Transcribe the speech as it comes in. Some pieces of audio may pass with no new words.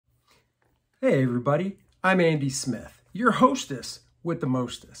Hey everybody, I'm Andy Smith, your hostess with the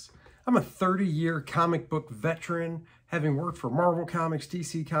mostest. I'm a 30-year comic book veteran, having worked for Marvel Comics,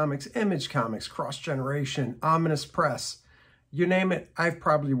 DC Comics, Image Comics, Cross Generation, Ominous Press. You name it, I've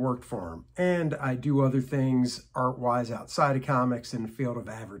probably worked for them. And I do other things art-wise outside of comics in the field of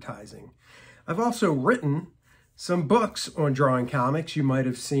advertising. I've also written some books on drawing comics you might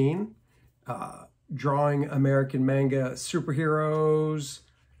have seen. Drawing American manga superheroes,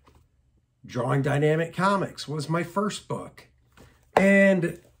 Drawing Dynamic Comics was my first book.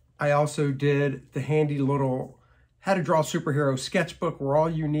 And I also did the handy little How to Draw Superhero sketchbook where all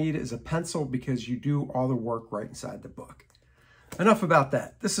you need is a pencil because you do all the work right inside the book. Enough about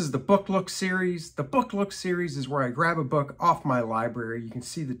that. This is the Book Look series. The Book Look series is where I grab a book off my library. You can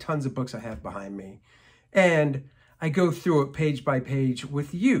see the tons of books I have behind me. And I go through it page by page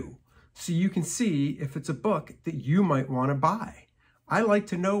with you so you can see if it's a book that you might want to buy. I like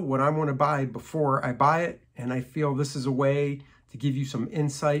to know what I want to buy before I buy it, and I feel this is a way to give you some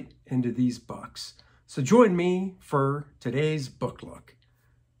insight into these books. So join me for today's book look.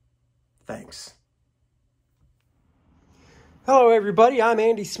 Thanks. Hello everybody, I'm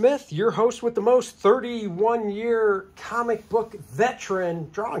Andy Smith, your host with the most, 31-year comic book veteran,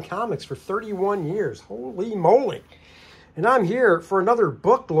 drawing comics for 31 years. Holy moly. And I'm here for another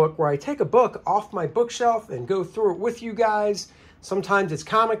book look where I take a book off my bookshelf and go through it with you guys. Sometimes it's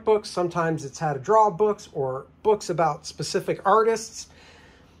comic books, sometimes it's how to draw books or books about specific artists.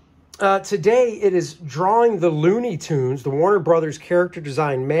 Today it is Drawing the Looney Tunes, the Warner Brothers Character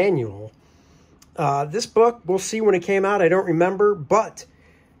Design Manual. This book, we'll see when it came out, I don't remember, but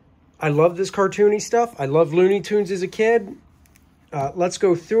I love this cartoony stuff. I loved Looney Tunes as a kid. Let's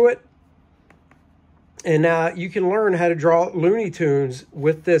go through it. And you can learn how to draw Looney Tunes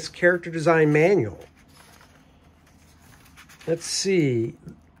with this character design manual. Let's see,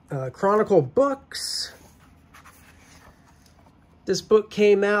 Chronicle Books. This book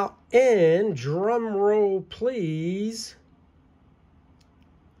came out in, drum roll please,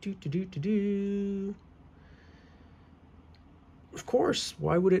 of course,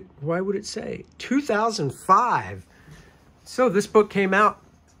 why would it say 2005? So this book came out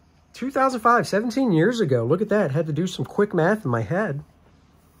 2005, 17 years ago. Look at that, had to do some quick math in my head.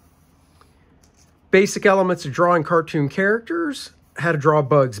 Basic elements of drawing cartoon characters, how to draw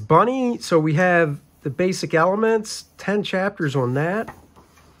Bugs Bunny. So we have the basic elements, 10 chapters on that.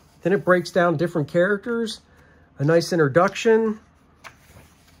 Then it breaks down different characters, a nice introduction.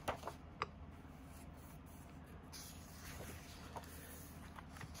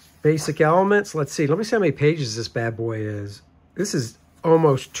 Basic elements, let's see, let me see how many pages this bad boy is. This is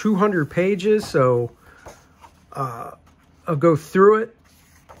almost 200 pages, so I'll go through it.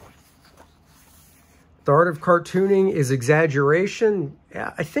 The art of cartooning is exaggeration.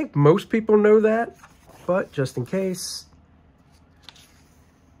 Yeah, I think most people know that, but just in case.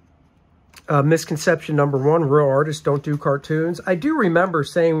 Misconception number one, real artists don't do cartoons. I do remember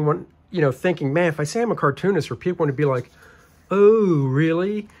saying, when, thinking, man, if I say I'm a cartoonist, for people to be like, oh,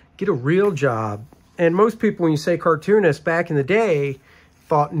 really? Get a real job. And most people, when you say cartoonist back in the day,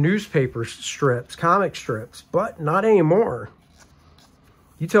 thought newspaper strips, comic strips, but not anymore.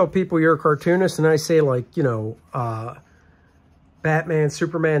 You tell people you're a cartoonist and I say like, Batman,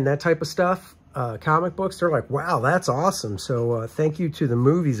 Superman, that type of stuff, comic books, they're like, wow, that's awesome. So thank you to the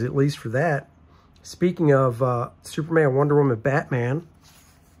movies, at least for that. Speaking of Superman, Wonder Woman, Batman.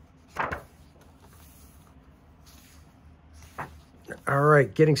 All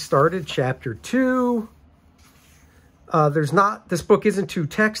right, getting started, chapter 2. This book isn't too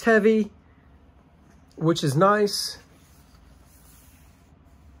text heavy, which is nice.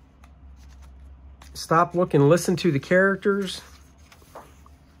 Stop, look, and listen to the characters.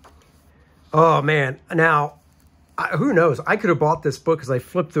 Oh, man. Now, who knows? I could have bought this book because I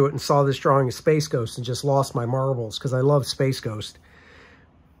flipped through it and saw this drawing of Space Ghost and just lost my marbles because I love Space Ghost.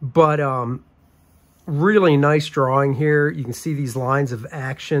 But really nice drawing here. You can see these lines of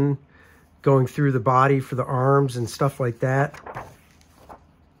action going through the body for the arms and stuff like that.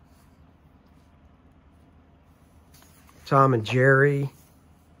 Tom and Jerry.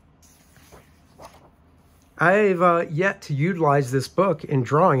 I've yet to utilize this book in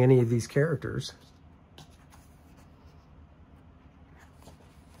drawing any of these characters.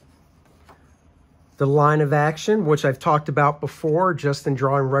 The line of action, which I've talked about before, just in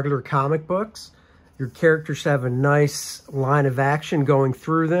drawing regular comic books. Your characters have a nice line of action going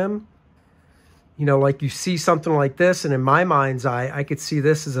through them. Like you see something like this, and in my mind's eye, I could see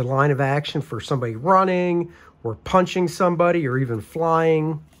this as a line of action for somebody running or punching somebody or even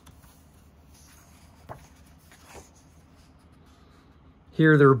flying.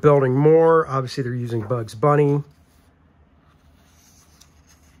 Here they're building more. Obviously, they're using Bugs Bunny.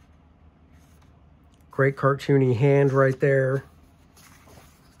 Great cartoony hand right there.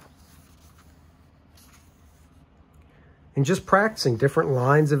 And just practicing different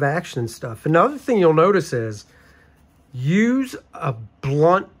lines of action and stuff. Another thing you'll notice is use a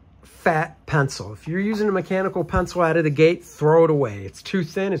blunt, fat pencil. If you're using a mechanical pencil out of the gate, throw it away. It's too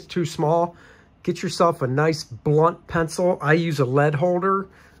thin, it's too small. Get yourself a nice blunt pencil. I use a lead holder,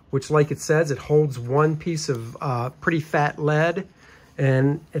 which, like it says, it holds one piece of pretty fat lead,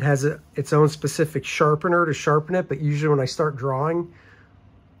 and it has its own specific sharpener to sharpen it. But usually when I start drawing,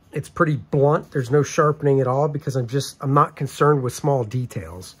 it's pretty blunt. There's no sharpening at all because I'm not concerned with small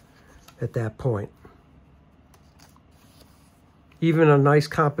details at that point. Even a nice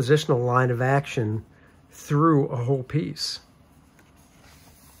compositional line of action through a whole piece.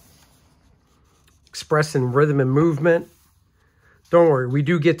 Expressing rhythm and movement. Don't worry, we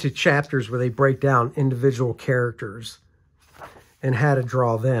do get to chapters where they break down individual characters and how to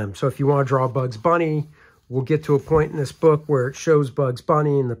draw them. So if you want to draw Bugs Bunny, we'll get to a point in this book where it shows Bugs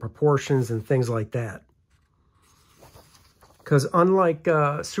Bunny and the proportions and things like that. Because unlike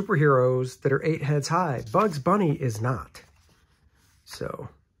superheroes that are 8 heads high, Bugs Bunny is not. So,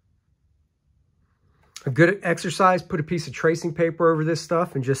 a good exercise, put a piece of tracing paper over this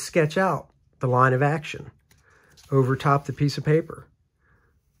stuff and just sketch out the line of action over top the piece of paper.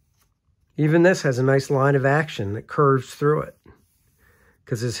 Even this has a nice line of action that curves through it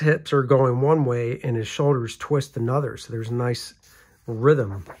because his hips are going one way and his shoulders twist another. So there's a nice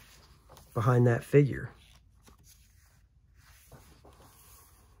rhythm behind that figure.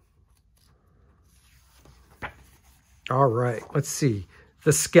 All right, let's see.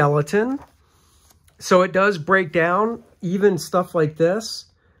 The skeleton. So it does break down, even stuff like this.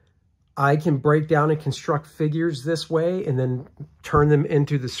 I can break down and construct figures this way and then turn them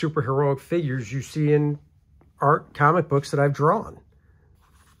into the superheroic figures you see in art comic books that I've drawn.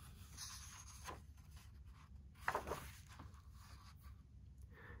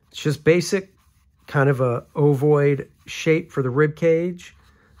 It's just basic, kind of a ovoid shape for the rib cage,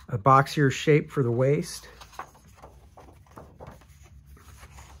 a boxier shape for the waist.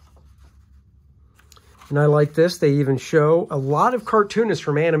 And I like this. They even show a lot of cartoonists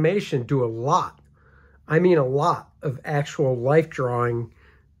from animation do a lot. I mean a lot of actual life drawing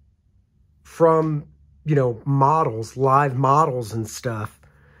from, you know, models, live models and stuff.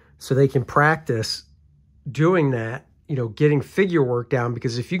 So they can practice doing that, you know, getting figure work down.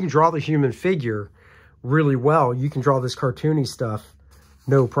 Because if you can draw the human figure really well, you can draw this cartoony stuff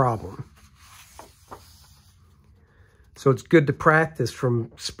no problem. So it's good to practice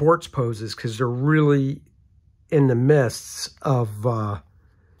from sports poses because they're really in the midst of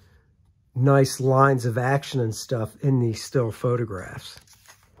nice lines of action and stuff in these still photographs.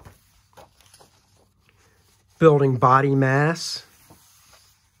 Building body mass.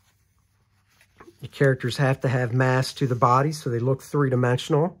 The characters have to have mass to the body so they look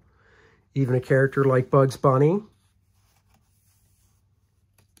three-dimensional. Even a character like Bugs Bunny.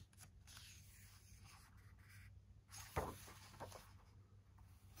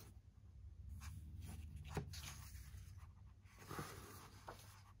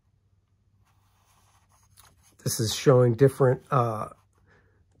 This is showing different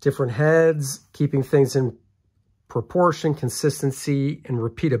heads, keeping things in proportion, consistency, and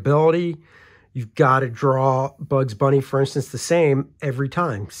repeatability. You've got to draw Bugs Bunny, for instance, the same every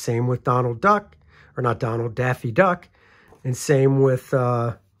time. Same with Donald Duck, or not Donald, Daffy Duck. And same with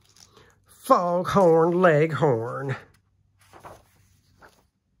Foghorn Leghorn.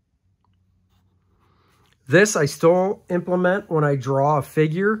 This I still implement when I draw a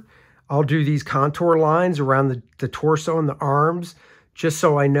figure. I'll do these contour lines around the torso and the arms, just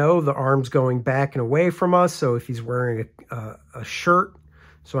so I know the arm's going back and away from us. So if he's wearing a shirt,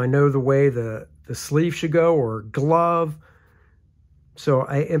 so I know the way the sleeve should go, or glove. So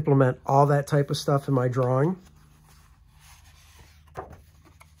I implement all that type of stuff in my drawing.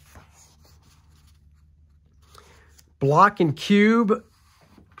 Block and cube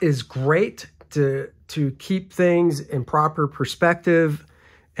is great to keep things in proper perspective.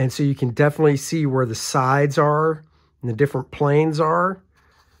 And so you can definitely see where the sides are and the different planes are.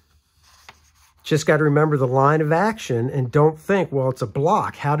 Just got to remember the line of action and don't think, well, it's a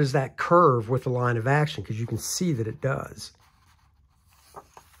block. How does that curve with the line of action? Because you can see that it does.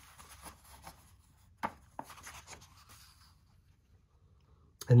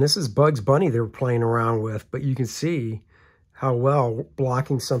 And this is Bugs Bunny they were playing around with, but you can see how well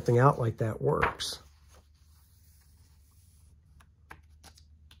blocking something out like that works.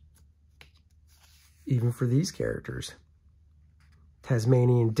 Even for these characters.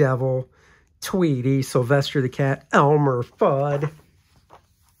 Tasmanian Devil, Tweety, Sylvester the Cat, Elmer Fudd.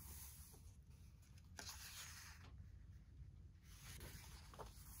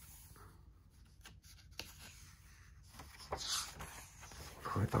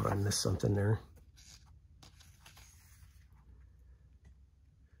 Oh, I thought I missed something there.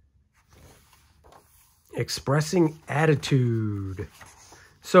 Expressing attitude.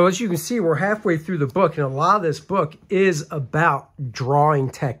 So as you can see, we're halfway through the book, and a lot of this book is about drawing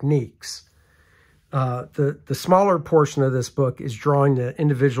techniques. The smaller portion of this book is drawing the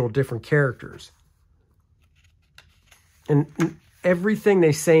individual different characters. And everything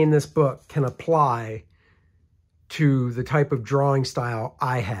they say in this book can apply to the type of drawing style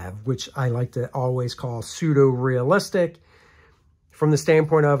I have, which I like to always call pseudo-realistic. From the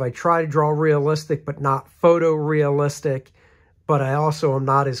standpoint of I try to draw realistic, but not photorealistic. But I also am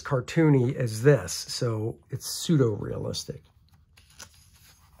not as cartoony as this, so it's pseudo-realistic.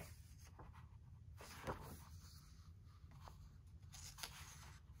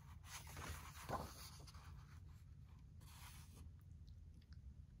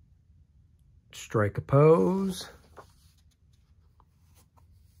 Strike a pose.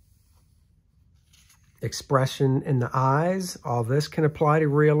 Expression in the eyes. All this can apply to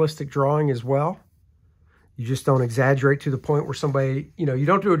realistic drawing as well. You just don't exaggerate to the point where somebody, you know, you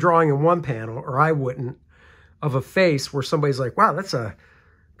don't do a drawing in one panel, or I wouldn't, of a face where somebody's like, wow,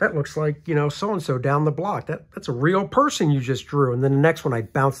 that looks like, you know, so-and-so down the block. That's a real person you just drew. And then the next one, I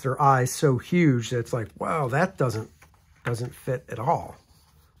bounce their eyes so huge that it's like, wow, that doesn't fit at all.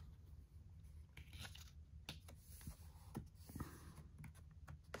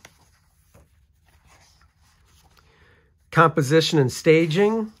 Composition and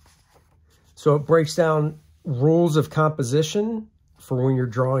staging. So it breaks down rules of composition for when you're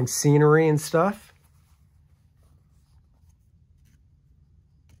drawing scenery and stuff.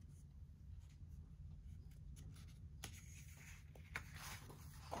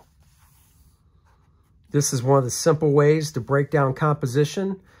 This is one of the simple ways to break down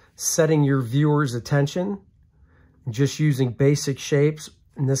composition, setting your viewer's attention, just using basic shapes.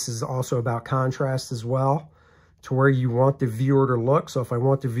 And this is also about contrast as well, to where you want the viewer to look. So if I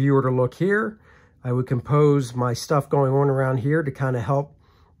want the viewer to look here, I would compose my stuff going on around here to kind of help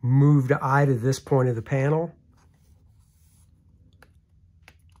move the eye to this point of the panel.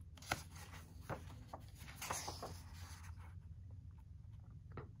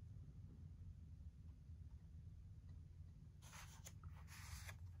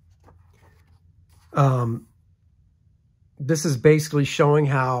 This is basically showing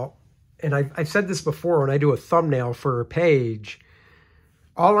how, and I've said this before, when I do a thumbnail for a page,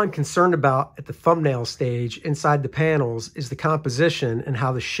 all I'm concerned about at the thumbnail stage inside the panels is the composition and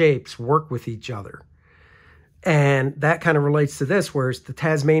how the shapes work with each other. And that kind of relates to this, whereas the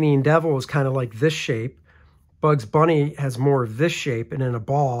Tasmanian Devil is kind of like this shape. Bugs Bunny has more of this shape, and then a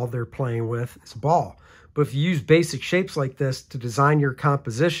ball they're playing with is a ball. But if you use basic shapes like this to design your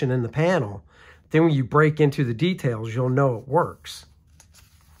composition in the panel, then when you break into the details, you'll know it works.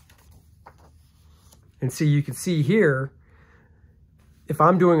 And see, you can see here, if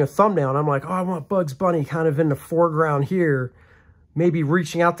I'm doing a thumbnail and I'm like, oh, I want Bugs Bunny kind of in the foreground here, maybe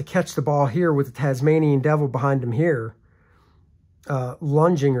reaching out to catch the ball here with the Tasmanian Devil behind him here,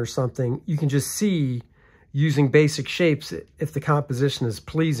 lunging or something, you can just see using basic shapes if the composition is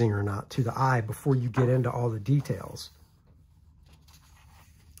pleasing or not to the eye before you get into all the details.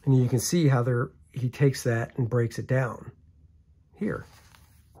 And you can see how he takes that and breaks it down here.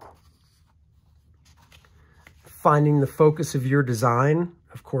 Finding the focus of your design,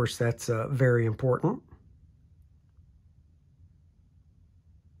 of course, that's very important.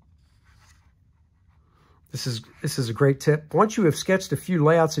 This is a great tip. Once you have sketched a few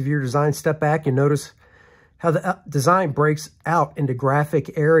layouts of your design, step back and notice how the design breaks out into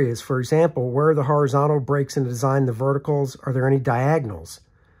graphic areas. For example, where are the horizontal breaks in the design, the verticals? Are there any diagonals?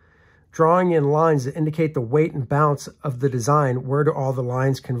 Drawing in lines that indicate the weight and balance of the design. Where do all the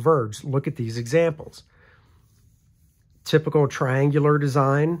lines converge? Look at these examples. Typical triangular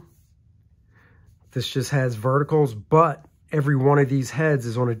design. This just has verticals, but every one of these heads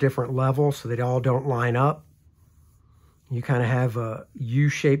is on a different level, so they all don't line up. You kind of have a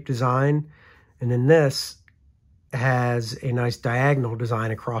U-shaped design, and then this has a nice diagonal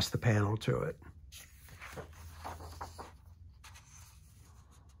design across the panel to it.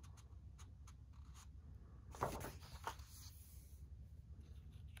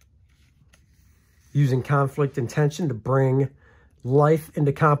 Using conflict and tension to bring life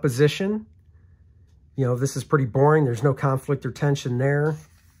into composition. You know, this is pretty boring. There's no conflict or tension there.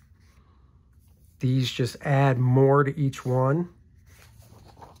 These just add more to each one.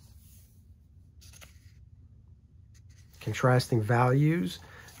 contrasting values.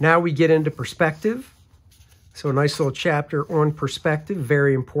 Now we get into perspective. So a nice little chapter on perspective,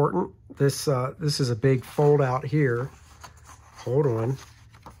 very important. This is a big fold out here. Hold on.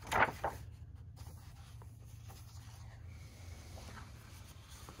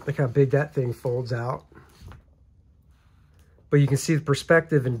 Look how big that thing folds out. But you can see the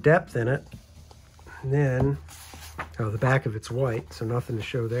perspective and depth in it. And then, oh, the back of it's white, so nothing to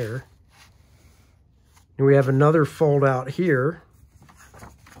show there. And we have another fold out here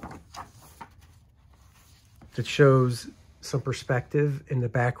that shows some perspective in the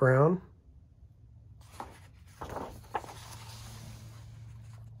background.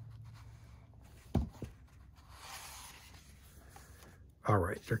 All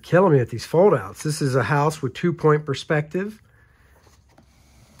right, they're killing me at these fold outs. This is a house with 2-point perspective.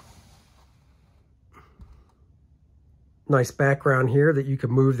 Nice background here that you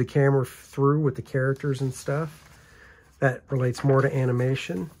can move the camera through with the characters and stuff. That relates more to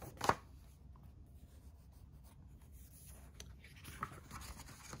animation.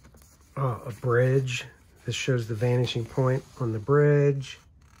 A bridge. This shows the vanishing point on the bridge.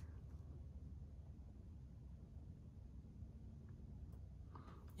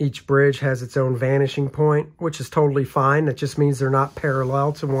 Each bridge has its own vanishing point, which is totally fine. That just means they're not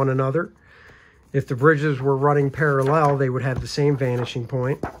parallel to one another. If the bridges were running parallel, they would have the same vanishing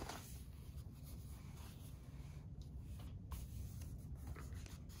point.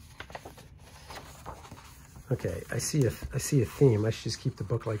 Okay, I see a theme. I should just keep the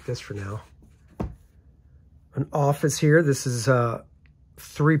book like this for now. An office here. This is a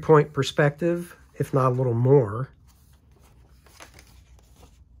 3-point perspective, if not a little more.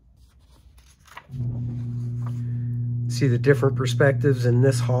 See the different perspectives in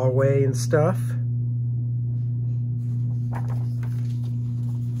this hallway and stuff.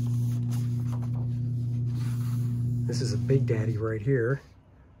 This is a big daddy right here.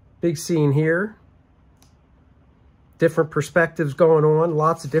 Big scene here. Different perspectives going on,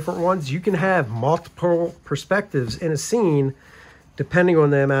 lots of different ones. You can have multiple perspectives in a scene depending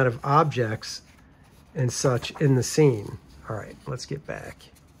on the amount of objects and such in the scene. All right, let's get back.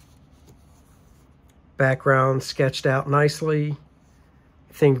 Background sketched out nicely.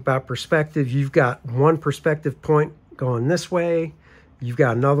 Think about perspective. You've got one perspective point going this way. You've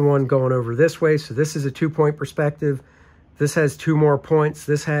got another one going over this way. So this is a 2-point perspective. This has 2 more points.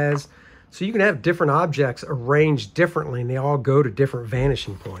 This has... So you can have different objects arranged differently, and they all go to different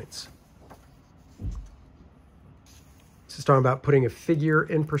vanishing points. This is talking about putting a figure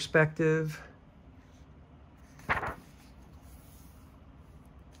in perspective.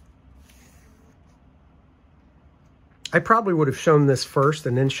 I probably would have shown this first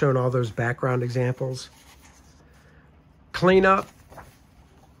and then shown all those background examples. Cleanup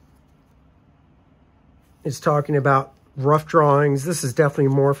is talking about rough drawings. This is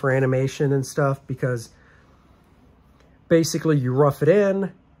definitely more for animation and stuff because basically you rough it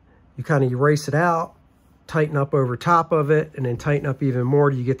in, you kind of erase it out, tighten up over top of it, and then tighten up even more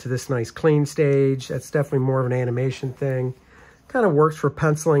till you get to this nice clean stage. That's definitely more of an animation thing. Kind of works for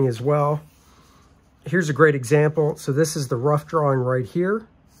penciling as well. Here's a great example. So this is the rough drawing right here.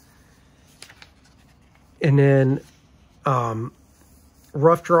 And then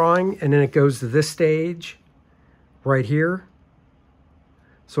rough drawing, and then it goes to this stage right here.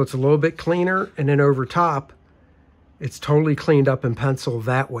 So it's a little bit cleaner, and then over top, it's totally cleaned up in pencil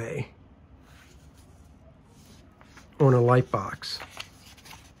that way on a light box.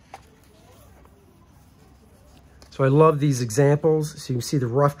 So I love these examples. So you can see the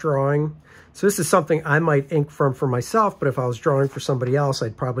rough drawing. So this is something I might ink from for myself, but if I was drawing for somebody else,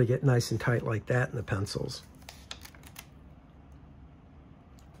 I'd probably get nice and tight like that in the pencils.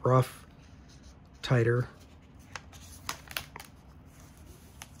 Rough, tighter.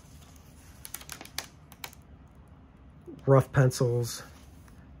 Rough pencils,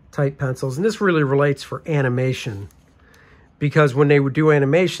 tight pencils. And this really relates for animation because when they would do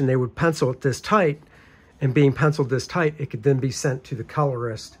animation, they would pencil it this tight, and being penciled this tight, it could then be sent to the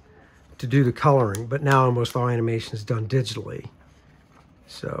colorist to do the coloring. But now almost all animation is done digitally.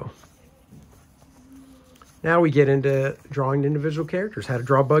 So now we get into drawing individual characters. How to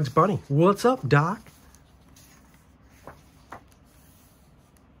draw Bugs Bunny. What's up, Doc?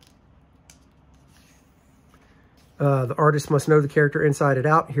 The artist must know the character inside and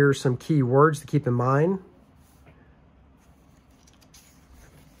out. Here are some key words to keep in mind.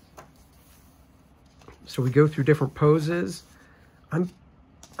 So we go through different poses. I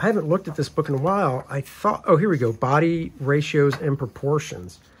haven't looked at this book in a while. I thought, oh, here we go. Body ratios and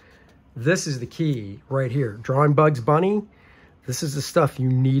proportions. This is the key right here. Drawing Bugs Bunny. This is the stuff you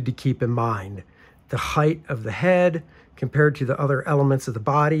need to keep in mind. the height of the head compared to the other elements of the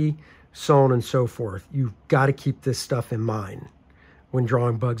body, so on and so forth. You've got to keep this stuff in mind when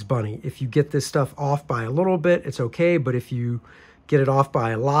drawing Bugs Bunny. If you get this stuff off by a little bit, it's okay, but if you get it off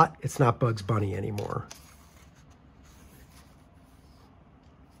by a lot, it's not Bugs Bunny anymore.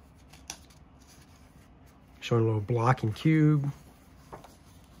 Showing a little block and cube.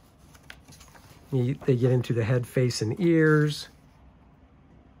 They get into the head, face, and ears.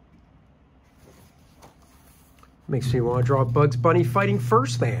 Makes me want to draw Bugs Bunny fighting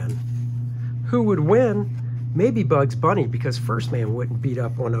First Man. Who would win? Maybe Bugs Bunny, because First Man wouldn't beat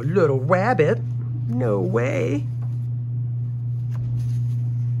up on a little rabbit. No way.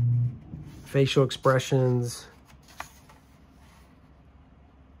 Facial expressions.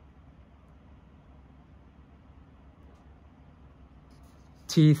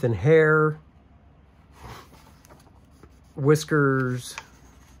 Teeth and hair. Whiskers.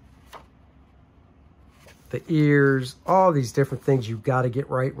 The ears. All these different things you've got to get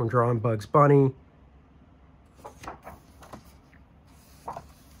right when drawing Bugs Bunny.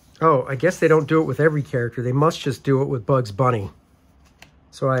 Oh, I guess they don't do it with every character. They must just do it with Bugs Bunny.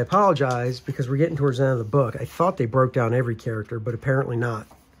 So I apologize because we're getting towards the end of the book. I thought they broke down every character, but apparently not.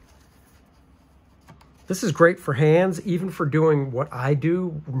 This is great for hands, even for doing what I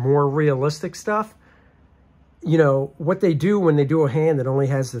do, more realistic stuff. You know, what they do when they do a hand that only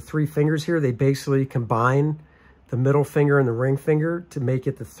has the 3 fingers here, they basically combine the middle finger and the ring finger to make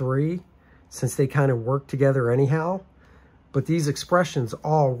it the 3, since they kind of work together anyhow. But these expressions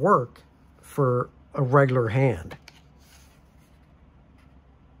all work for a regular hand.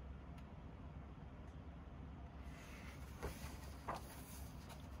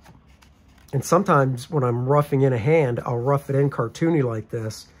 And sometimes when I'm roughing in a hand, I'll rough it in cartoony like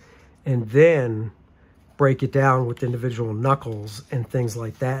this, and then break it down with individual knuckles and things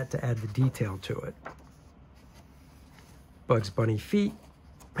like that to add the detail to it. Bugs Bunny feet.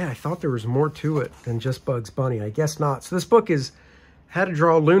 Man, I thought there was more to it than just Bugs Bunny. I guess not. So this book is how to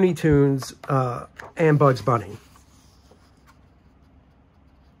draw Looney Tunes and Bugs Bunny.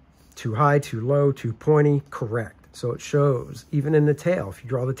 Too high, too low, too pointy. Correct. So it shows, even in the tail. If you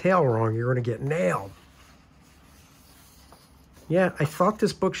draw the tail wrong, you're going to get nailed. Yeah, I thought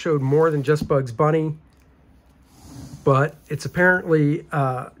this book showed more than just Bugs Bunny, but it's apparently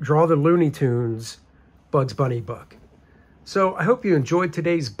Draw the Looney Tunes Bugs Bunny book. So I hope you enjoyed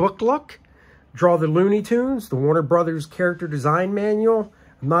today's book look. Draw the Looney Tunes, the Warner Brothers Character Design Manual.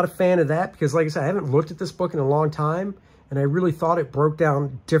 I'm not a fan of that because, like I said, I haven't looked at this book in a long time, and I really thought it broke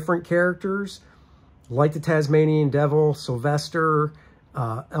down different characters, like the Tasmanian Devil, Sylvester,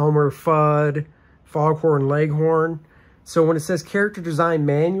 Elmer Fudd, Foghorn Leghorn. So when it says Character Design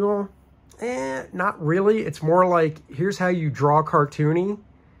Manual, not really. It's more like, here's how you draw cartoony,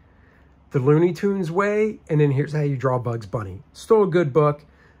 the Looney Tunes way, and then here's how you draw Bugs Bunny. Still a good book.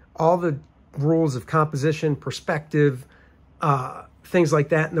 All the rules of composition, perspective, things like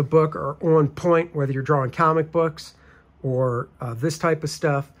that in the book are on point, whether you're drawing comic books or this type of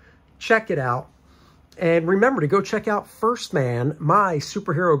stuff. Check it out. And remember to go check out First Man, my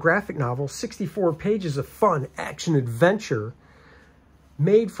superhero graphic novel, 64 pages of fun action adventure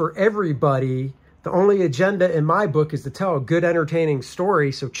made for everybody. The only agenda in my book is to tell a good, entertaining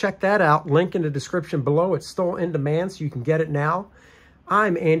story. So check that out. Link in the description below. It's still in demand, so you can get it now.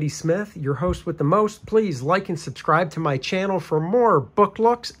 I'm Andy Smith, your host with the most. Please like and subscribe to my channel for more book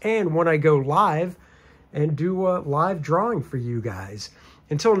looks and when I go live and do a live drawing for you guys.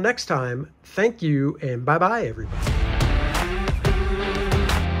 Until next time, thank you and bye-bye, everybody.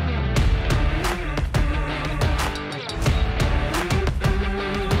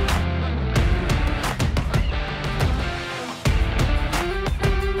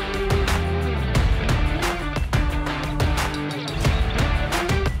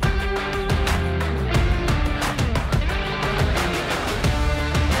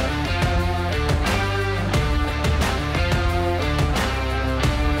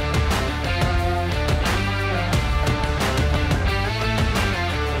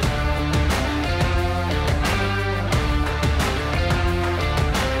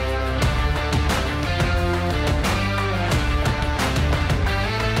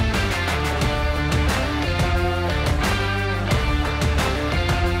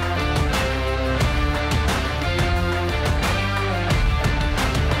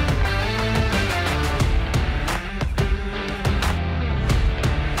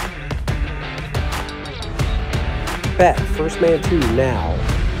 First Man 2 now,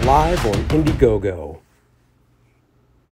 live on Indiegogo.